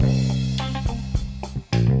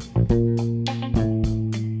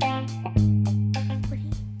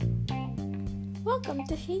welcome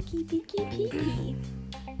to Hickey Peaky Peaky.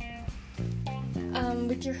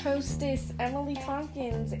 With your hostess Emily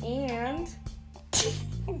Tompkins and